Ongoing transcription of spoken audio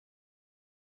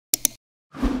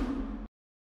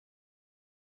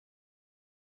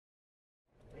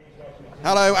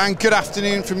Hello and good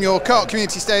afternoon from your Co-op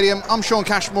Community Stadium. I'm Shaun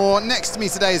Cashmore. Next to me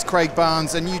today is Craig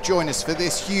Barnes, and you join us for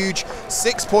this huge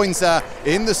six-pointer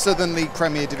in the Southern League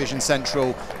Premier Division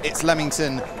Central. It's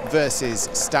Leamington versus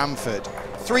Stamford.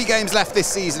 3 games left this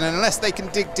season, and unless they can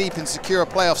dig deep and secure a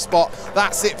playoff spot,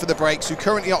 that's it for the Breaks, who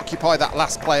currently occupy that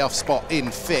last playoff spot in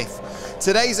 5th.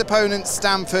 Today's opponents,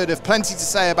 Stamford, have plenty to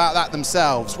say about that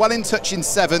themselves. Well in touch in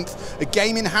 7th, a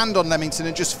game in hand on Leamington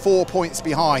and just 4 points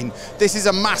behind. This is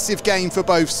a massive game for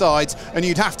both sides, and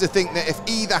you'd have to think that if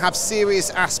either have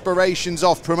serious aspirations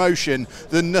of promotion,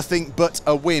 then nothing but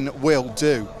a win will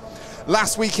do.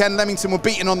 Last weekend, Leamington were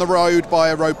beaten on the road by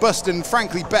a robust and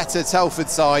frankly better Telford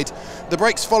side. The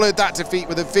Breaks followed that defeat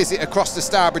with a visit across to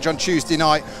Stourbridge on Tuesday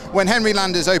night, when Henry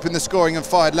Landers opened the scoring and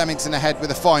fired Leamington ahead with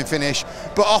a fine finish.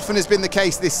 But often has been the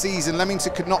case this season,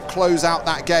 Leamington could not close out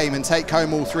that game and take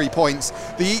home all 3 points.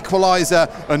 The equaliser,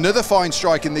 another fine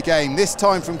strike in the game, this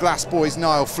time from Glass Boys'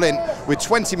 Niall Flint. With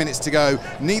 20 minutes to go,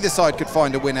 neither side could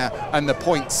find a winner and the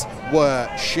points were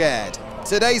shared.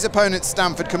 Today's opponents,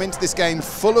 Stamford, come into this game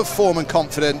full of form and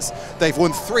confidence. They've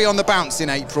won 3 on the bounce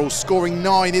in April, scoring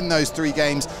 9 in those 3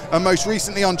 games, and most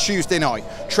recently on Tuesday night,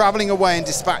 travelling away and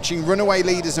dispatching runaway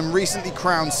leaders and recently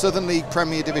crowned Southern League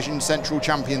Premier Division Central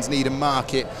champions Needham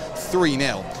Market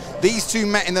 3-0. These two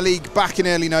met in the league back in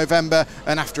early November,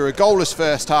 and after a goalless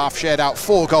first half, shared out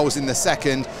 4 goals in the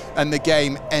second, and the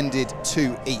game ended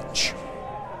 2 each.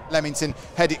 Leamington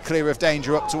head it clear of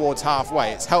danger up towards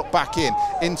halfway. It's helped back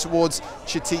in towards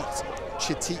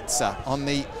Chititsa on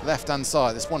the left-hand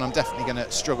side. This one I'm definitely going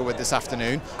to struggle with this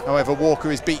afternoon. However,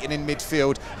 Walker is beaten in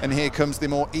midfield, and here comes the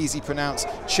more easy pronounced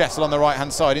Chettle on the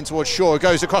right-hand side in towards Shaun.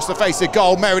 Goes across the face of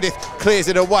goal. Meredith clears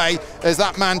it away as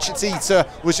that man Chititsa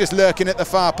was just lurking at the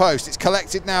far post. It's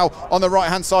collected now on the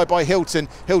right-hand side by Hilton.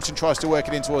 Hilton tries to work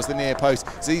it in towards the near post.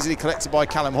 It's easily collected by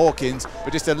Callum Hawkins,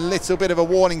 but just a little bit of a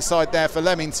warning side there for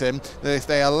Leamington, that if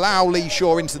they allow Lee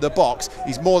Shaw into the box,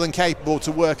 he's more than capable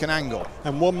to work an angle.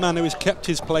 And one man who is kept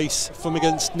his place from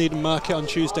against Needham Market on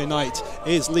Tuesday night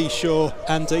is Lee Shaw,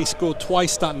 and he scored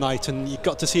twice that night, and you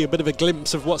got to see a bit of a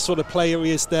glimpse of what sort of player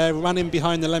he is there. Ran in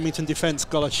behind the Leamington defence,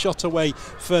 got a shot away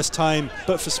first time,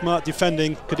 but for smart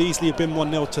defending could easily have been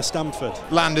 1-0 to Stamford.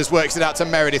 Landers works it out to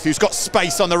Meredith, who's got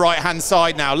space on the right hand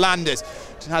side now. Landers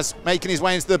has making his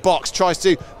way into the box, tries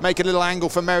to make a little angle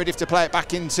for Meredith to play it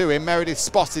back into him. Meredith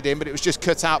spotted him, but it was just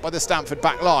cut out by the Stamford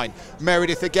back line.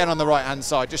 Meredith again on the right hand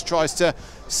side, just tries to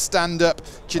stand up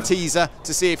Chitiza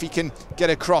to see if he can get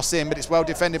a cross in, but it's well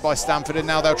defended by Stamford, and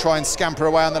now they'll try and scamper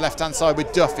away on the left hand side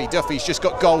with Duffy. Duffy's just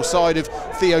got goal side of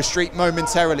Theo Street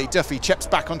momentarily. Duffy chips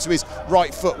back onto his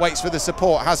right foot, waits for the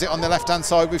support, has it on the left hand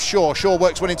side with Shaw. Shaw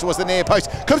works one in towards the near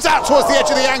post, comes out towards the edge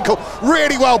of the ankle,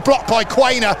 really well blocked by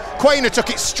Quainer. Quainer took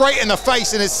it straight in the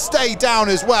face and has stayed down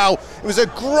as well. It was a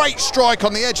great strike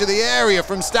on the edge of the area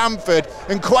from Stamford,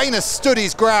 and Quainer stood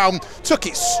his ground, took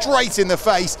it straight in the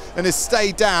face and has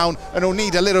stayed down, and will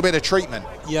need a little bit of treatment.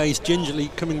 Yeah, he's gingerly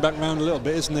coming back round a little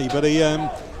bit, isn't he? But it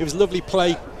was lovely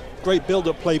play, great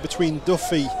build-up play between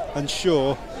Duffy and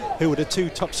Shaw, who were the 2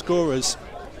 top scorers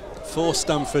for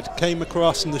Stamford. Came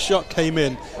across and the shot came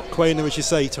in. Quainer, as you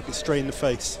say, took it straight in the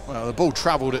face. Well, the ball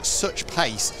travelled at such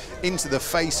pace into the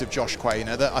face of Josh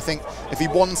Quainer that I think if he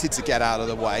wanted to get out of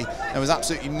the way, there was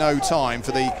absolutely no time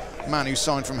for the man who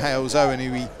signed from Hales Owen,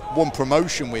 who he won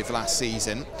promotion with last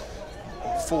season.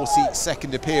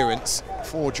 42nd appearance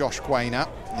for Josh Quainer,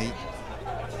 the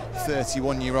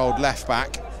 31-year-old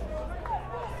left-back.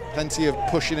 Plenty of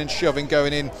pushing and shoving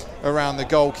going in around the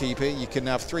goalkeeper. You can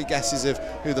have 3 guesses of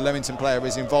who the Leamington player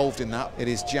is involved in that. It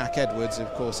is Jack Edwards,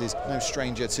 of course, is no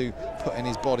stranger to putting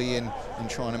his body in and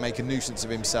trying to make a nuisance of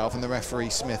himself, and the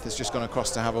referee Smith has just gone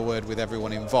across to have a word with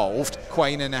everyone involved.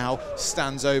 Quainer now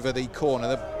stands over the corner.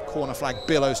 The corner flag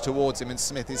billows towards him, and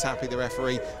Smith is happy, the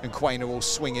referee, and Quainer will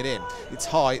swing it in. It's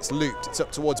high, it's looped, it's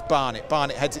up towards Barnett.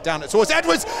 Barnett heads it down towards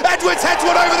Edwards. Edwards heads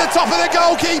one over the top of the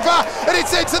goalkeeper, and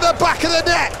it's into the back of the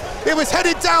net. It was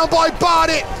headed down by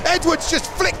Barnett. Edwards just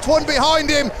flicked one behind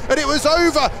him, and it was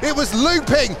over. It was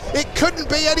looping. It couldn't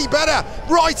be any better.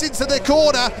 Right into the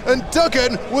corner, and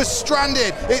Duggan was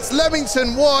stranded. It's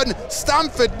Leamington 1,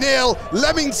 Stamford 0.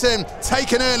 Leamington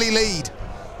take an early lead.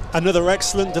 Another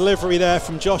excellent delivery there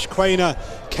from Josh Quainer.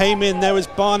 Came in, there was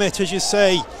Barnett, as you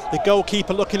say, the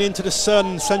goalkeeper looking into the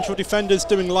sun, central defenders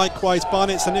doing likewise.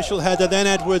 Barnett's initial header, then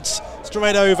Edwards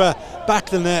straight over, back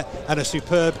the net, and a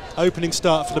superb opening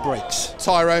start for the Breaks.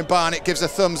 Tyrone Barnett gives a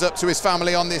thumbs up to his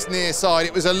family on this near side.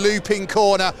 It was a looping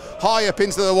corner, high up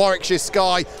into the Warwickshire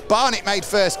sky. Barnett made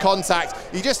first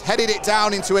contact. He just headed it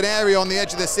down into an area on the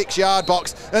edge of the 6-yard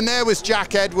box, and there was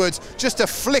Jack Edwards just to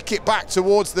flick it back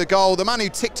towards the goal. The man who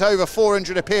ticked marked over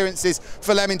 400 appearances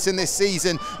for Leamington this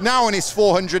season, now on his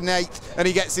 408th, and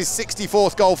he gets his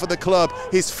 64th goal for the club,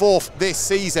 his 4th this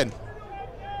season.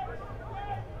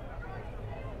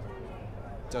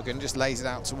 Duggan just lays it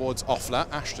out towards Offler,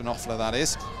 Ashton Offler that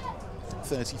is.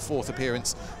 34th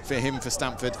appearance for him for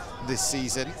Stamford this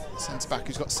season. Centre-back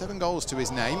who's got 7 goals to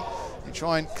his name. They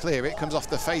try and clear it, comes off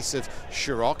the face of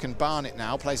Sherrock, and Barnett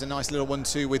now plays a nice little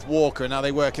 1-2 with Walker, and now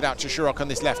they work it out to Sherrock on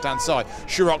this left-hand side.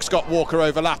 Sherrock's got Walker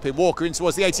overlapping, Walker in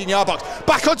towards the 18-yard box,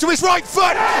 back onto his right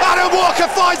foot, Adam Walker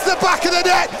finds the back of the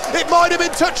net. It might have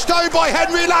been touched home by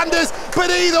Henry Landers,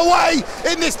 but either way,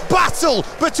 in this battle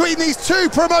between these two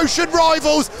promotion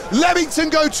rivals, Leamington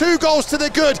go 2 goals to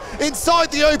the good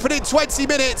inside the opening 20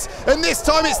 minutes, and this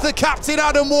time it's the captain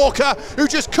Adam Walker who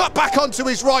just cut back onto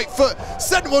his right foot,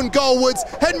 sent one goalwards.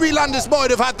 Henry Landers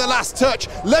might have had the last touch.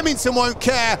 Leamington won't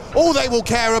care. All they will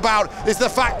care about is the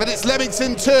fact that it's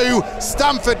Leamington 2,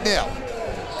 Stamford 0.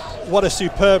 What a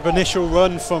superb initial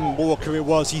run from Walker it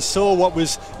was. He saw what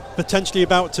was potentially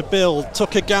about to build,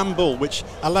 took a gamble which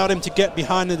allowed him to get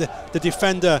behind the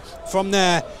defender. From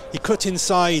there he cut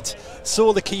inside,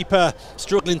 saw the keeper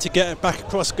struggling to get it back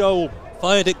across goal,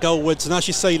 fired it goalwards, and as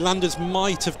you say, Landers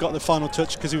might have got the final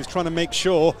touch because he was trying to make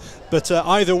sure, but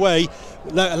either way,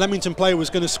 a Leamington player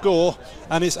was going to score,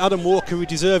 and it's Adam Walker who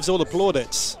deserves all the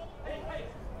plaudits.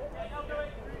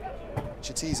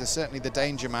 Chatiza certainly the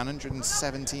danger man,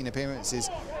 117 appearances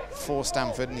for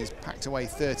Stamford, and he's packed away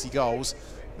 30 goals.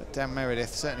 But Dan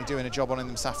Meredith certainly doing a job on him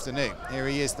this afternoon. Here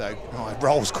he is though. Oh, it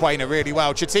rolls Quainer really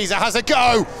well. Chatiza has a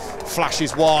go.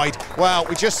 Flashes wide. Well,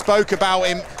 we just spoke about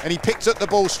him, and he picked up the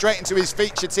ball straight into his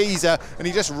feet, Chatiza, and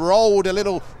he just rolled a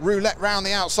little roulette round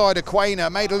the outside of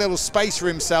Quainer, made a little space for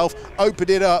himself, opened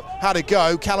it up, had a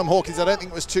go. Callum Hawkins, I don't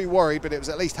think was too worried, but it was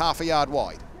at least half a yard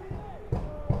wide.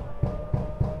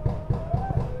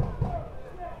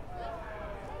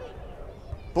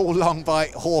 Ball long by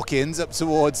Hawkins up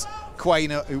towards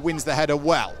Quainer, who wins the header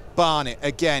well. Barnett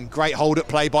again, great hold-up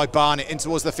play by Barnett in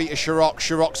towards the feet of Sherrock.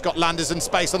 Sherrock's got Landers and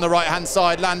space on the right-hand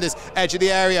side. Landers, edge of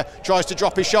the area, tries to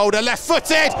drop his shoulder,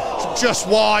 left-footed, just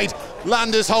wide.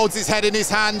 Landers holds his head in his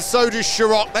hand, so does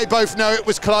Sherrock. They both know it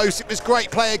was close. It was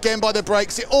great play again by the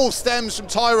breaks. It all stems from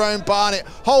Tyrone Barnett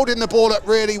holding the ball up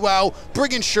really well,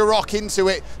 bringing Sherrock into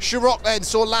it. Sherrock then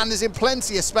saw Landers in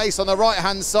plenty of space on the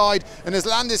right-hand side, and as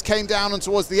Landers came down and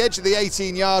towards the edge of the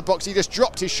 18-yard box, he just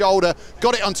dropped his shoulder,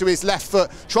 got it onto his left foot,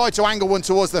 tried to angle one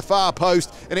towards the far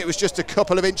post, and it was just a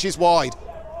couple of inches wide.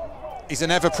 He's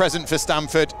an ever-present for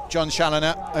Stamford, John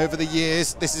Challoner, over the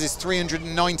years. This is his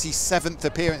 397th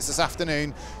appearance this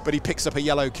afternoon, but he picks up a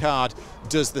yellow card,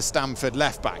 does the Stamford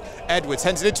left-back. Edwards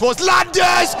heads it towards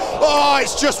Landers! Oh,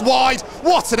 it's just wide.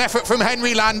 What an effort from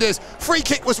Henry Landers. Free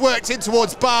kick was worked in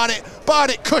towards Barnett.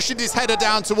 Barnett cushioned his header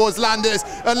down towards Landers,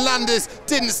 and Landers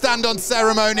didn't stand on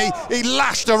ceremony. He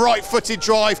lashed a right-footed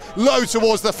drive low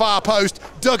towards the far post.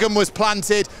 Duggan was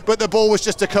planted, but the ball was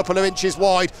just a couple of inches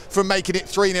wide from making it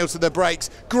 3-0 to the breaks.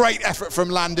 Great effort from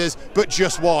Landers, but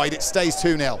just wide. It stays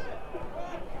 2-0.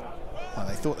 Well,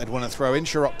 they thought they'd want to throw in,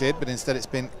 Sherrock did, but instead it's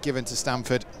been given to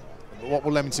Stamford. What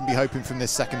will Leamington be hoping from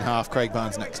this second half? Craig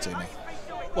Barnes next to me.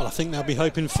 Well, I think they'll be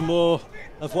hoping for more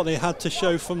of what they had to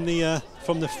show from the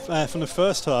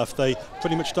first half. They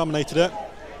pretty much dominated it.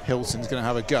 Hilton's going to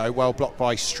have a go, well blocked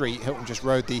by Street. Hilton just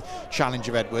rode the challenge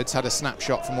of Edwards, had a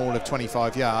snapshot from all of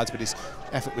 25 yards, but his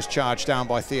effort was charged down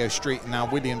by Theo Street, and now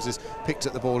Williams has picked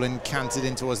up the ball and canted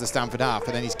in towards the Stamford half,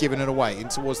 and then he's given it away in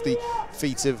towards the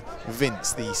feet of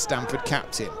Vince, the Stamford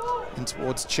captain, in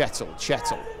towards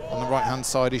Chettle. On the right-hand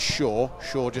side is Shaw.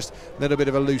 Shaw just a little bit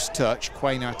of a loose touch.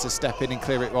 Quainer had to step in and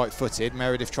clear it right-footed.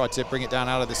 Meredith tried to bring it down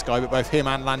out of the sky, but both him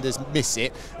and Landers miss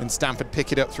it, and Stamford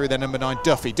pick it up through their number 9,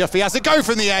 Duffy. Duffy has a go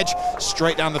from the edge,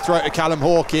 straight down the throat of Callum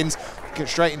Hawkins,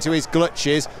 straight into his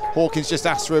glutches. Hawkins just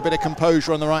asks for a bit of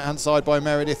composure on the right-hand side by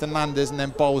Meredith and Landers, and then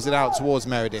bowls it out towards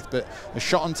Meredith. But a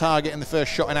shot on target in the first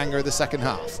shot in anger of the second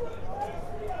half.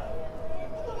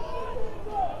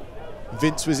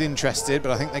 Vince was interested,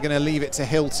 but I think they're going to leave it to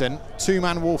Hilton.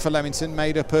 Two-man wall for Leamington,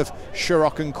 made up of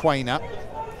Sherrock and Quainer.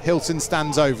 Hilton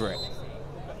stands over it.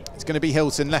 It's going to be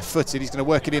Hilton, left-footed. He's going to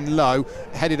work it in low,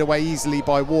 headed away easily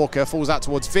by Walker. Falls out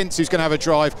towards Vince, who's going to have a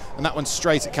drive, and that one's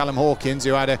straight at Callum Hawkins,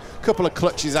 who had a couple of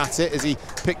clutches at it as he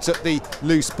picked up the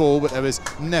loose ball, but there was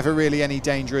never really any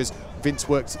danger as Vince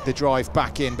worked the drive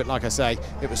back in. But like I say,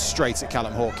 it was straight at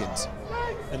Callum Hawkins.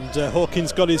 And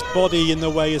Hawkins got his body in the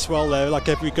way as well there, like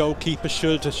every goalkeeper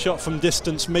should. A shot from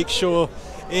distance, make sure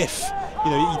if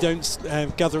you don't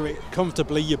gather it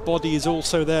comfortably, your body is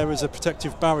also there as a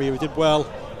protective barrier. He did well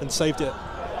and saved it.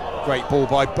 Great ball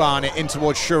by Barnett in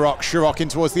towards Shurrock. Shurrock in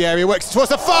towards the area, works towards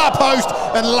the far post,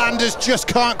 and Landers just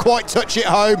can't quite touch it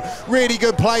home. Really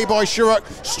good play by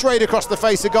Shurrock, straight across the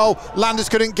face of goal. Landers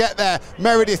couldn't get there.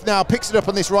 Meredith now picks it up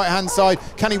on this right-hand side.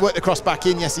 Can he work the cross back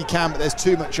in? Yes, he can, but there's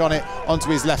too much on it onto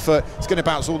his left foot. It's going to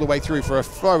bounce all the way through for a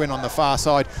throw-in on the far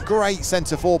side. Great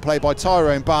centre-forward play by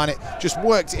Tyrone Barnett. Just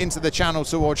worked it into the channel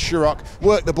towards Shurrock,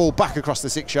 worked the ball back across the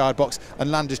 6-yard box, and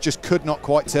Landers just could not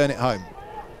quite turn it home.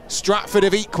 Stratford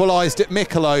have equalised at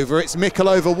Mickleover. It's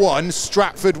Mickleover 1,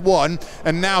 Stratford 1,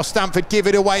 and now Stamford give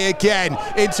it away again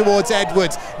in towards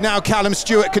Edwards. Now Callum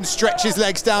Stewart can stretch his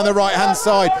legs down the right-hand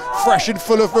side, fresh and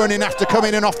full of running after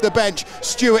coming in off the bench.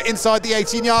 Stewart inside the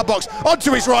 18-yard box,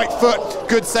 onto his right foot.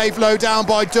 Good save low down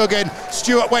by Duggan.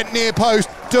 Stewart went near post.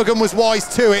 Duggan was wise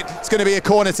to it. It's going to be a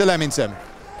corner to Leamington.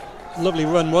 Lovely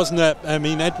run, wasn't it? I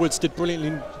mean, Edwards did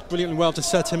brilliantly well to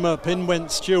set him up. In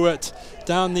went Stewart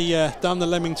down the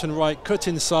Leamington right, cut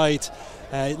inside.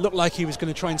 It looked like he was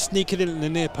going to try and sneak it in the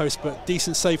near post, but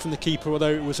decent save from the keeper,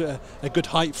 although it was a good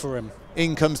height for him.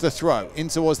 In comes the throw, in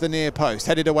towards the near post,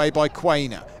 headed away by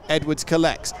Quainer. Edwards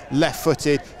collects,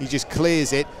 left-footed, he just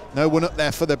clears it. No one up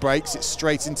there for the breaks. It's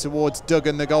straight in towards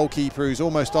Duggan, the goalkeeper, who's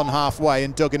almost on halfway,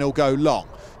 and Duggan will go long.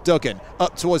 Duggan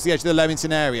up towards the edge of the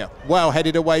Leamington area, well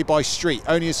headed away by Street,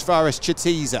 only as far as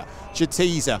Chatiza.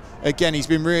 Chatiza, again, he's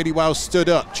been really well stood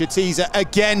up. Chatiza,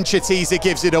 again, Chatiza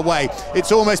gives it away.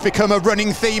 It's almost become a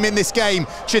running theme in this game.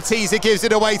 Chatiza gives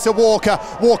it away to Walker.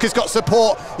 Walker's got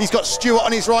support. He's got Stewart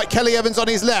on his right, Kelly Evans on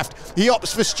his left. He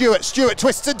opts for Stewart. Stewart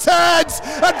twists and turns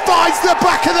and finds the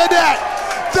back of the net.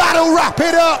 That'll wrap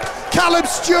it up. Callum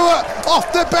Stewart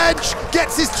off the bench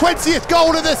gets his 20th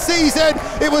goal of the season.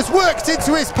 It was worked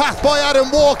into his path by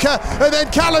Adam Walker, and then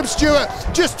Callum Stewart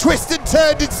just twisted and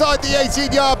turned inside the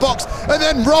 18-yard box and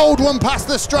then rolled one past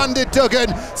the stranded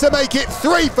Duggan to make it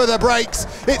 3 for the breaks.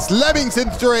 It's Leamington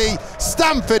 3,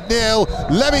 Stamford 0.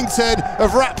 Leamington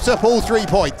have wrapped up all 3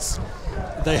 points.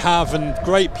 They have, and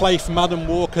great play from Adam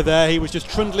Walker there. He was just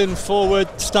trundling forward.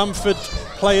 Stamford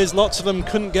players, lots of them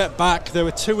couldn't get back. There were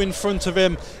 2 in front of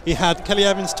him. He had Kelly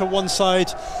Evans to one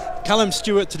side, Callum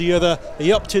Stewart to the other.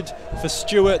 He opted for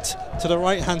Stewart to the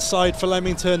right-hand side for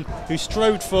Leamington, who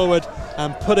strode forward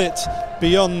and put it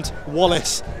beyond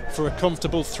Wallace for a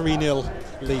comfortable 3-0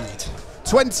 lead.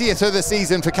 20th of the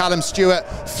season for Callum Stewart,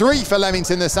 3 for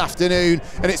Leamington this afternoon,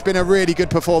 and it's been a really good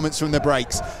performance from the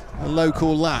breaks. A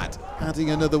local lad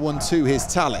adding another one to his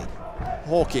tally.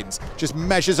 Hawkins just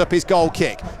measures up his goal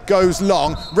kick, goes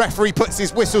long, referee puts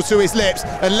his whistle to his lips,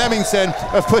 and Leamington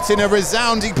have put in a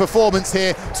resounding performance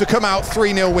here to come out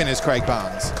 3-0 winners, Craig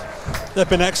Barnes. They've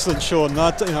been excellent, Shaun.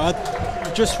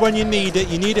 Just when you need it,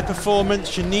 you need a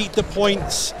performance, you need the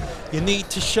points, you need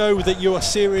to show that you are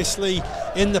seriously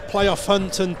in the playoff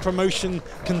hunt and promotion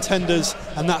contenders,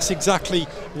 and that's exactly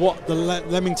what the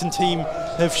Leamington team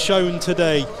have shown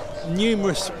today.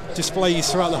 Numerous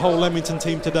displays throughout the whole Leamington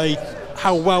team today,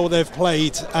 how well they've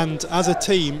played, and as a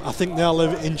team I think they'll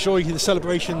enjoy the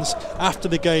celebrations after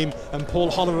the game, and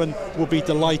Paul Holloran will be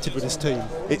delighted with his team.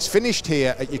 It's finished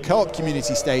here at your Co-op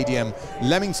Community Stadium.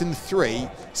 Leamington 3,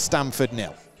 Stamford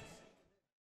 0.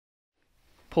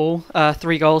 Paul,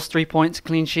 3 goals, 3 points,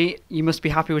 clean sheet. You must be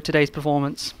happy with today's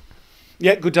performance.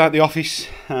 Yeah, good day at the office.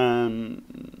 You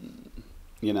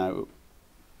know,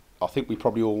 I think we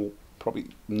probably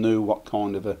knew what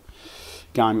kind of a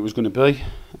game it was going to be.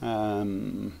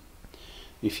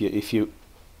 If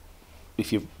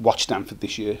you've watched Stamford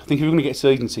this year, I think if you're going to get a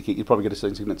season ticket, you'd probably get a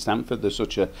season ticket at Stamford. There's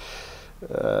such a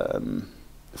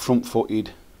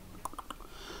front-footed,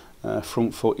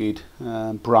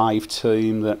 brave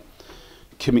team that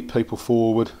commit people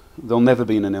forward. They'll never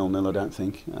be in a 0-0, I don't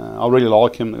think. I really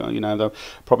like them. You know, they're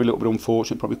probably a little bit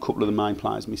unfortunate. Probably a couple of the main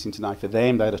players missing today for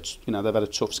them. They've had a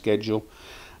tough schedule.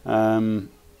 But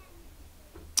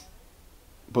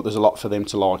there's a lot for them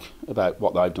to like about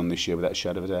what they've done this year, without a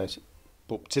shadow of a doubt.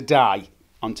 But today,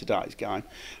 on today's game,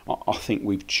 I think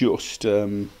we've just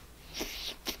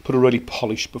put a really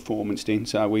polished performance in.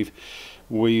 So we've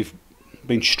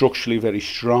been structurally very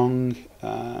strong.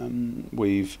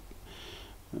 We've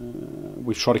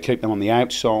tried to keep them on the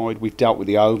outside. We've dealt with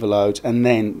the overloads, and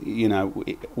then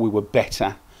we were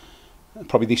better.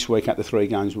 Probably this week at the 3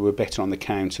 games, we were better on the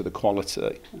counter, the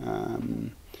quality.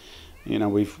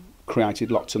 We've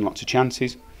created lots and lots of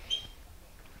chances.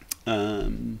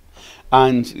 And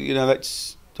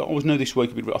that's, I always knew this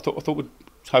week. I thought we'd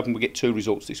hoping we'd get 2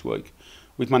 results this week.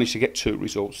 We've managed to get 2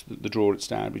 results: the draw at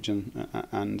Stourbridge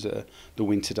and the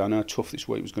win today. I know how tough this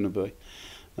week was going to be.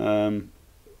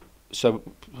 So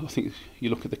I think you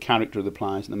look at the character of the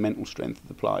players and the mental strength of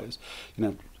the players.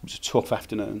 It was a tough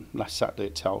afternoon last Saturday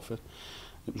at Telford.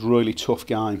 it was a really tough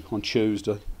game on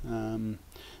Tuesday, and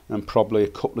probably a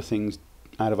couple of things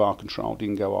out of our control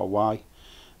didn't go our way.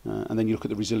 And then you look at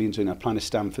the resilience, playing a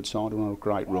Stamford side on a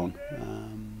great run.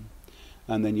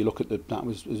 And then you look at that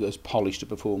was as polished a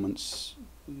performance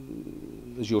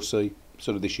as you'll see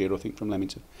sort of this year, I think, from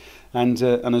Leamington. And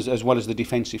as well as the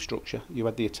defensive structure, you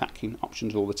had the attacking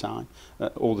options all the time, and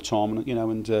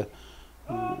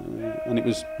it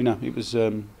was,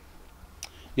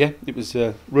 it was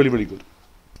really, really good.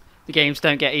 The games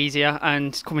don't get easier,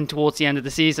 and coming towards the end of the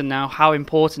season now, how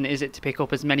important is it to pick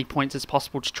up as many points as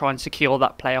possible to try and secure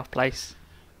that playoff place?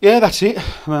 Yeah, that's it.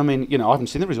 I mean, I haven't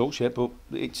seen the results yet, but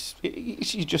it's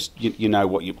you just you know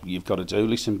what you've got to do.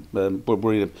 Listen, we're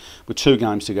 2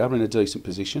 games to go. We're in a decent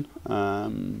position.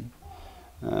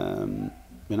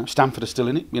 Stamford are still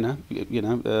in it.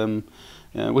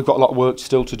 We've got a lot of work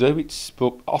still to do.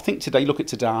 But I think today, look at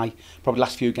today, probably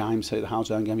last few games, say the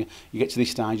Halzone game, you get to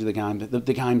this stage of the game,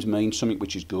 the games mean something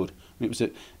which is good. I mean,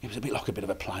 it was a bit like a bit of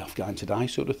a playoff game today,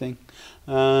 sort of thing.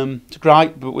 It's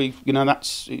great, but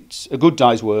it's a good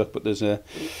day's work. But there's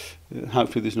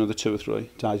hopefully there's another 2 or 3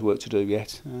 days' work to do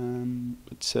yet.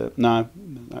 No,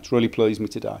 that's really pleased me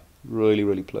today. Really,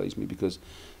 really pleased me, because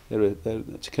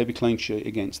to keep a clean sheet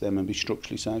against them and be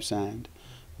structurally so sound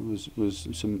was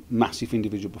some massive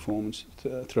individual performance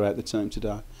throughout the team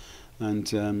today,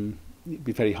 and it'd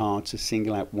be very hard to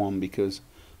single out one, because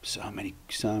so many.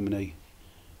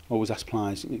 I always ask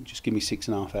players, just give me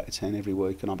 6.5 out of 10 every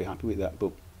week, and I'll be happy with that.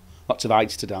 But lots of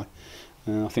 8s today.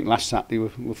 I think last Saturday were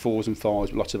 4s and 5s,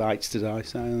 but lots of 8s today.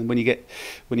 So when you get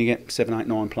 7, 8,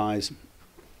 9 players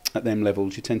at them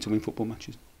levels, you tend to win football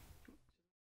matches.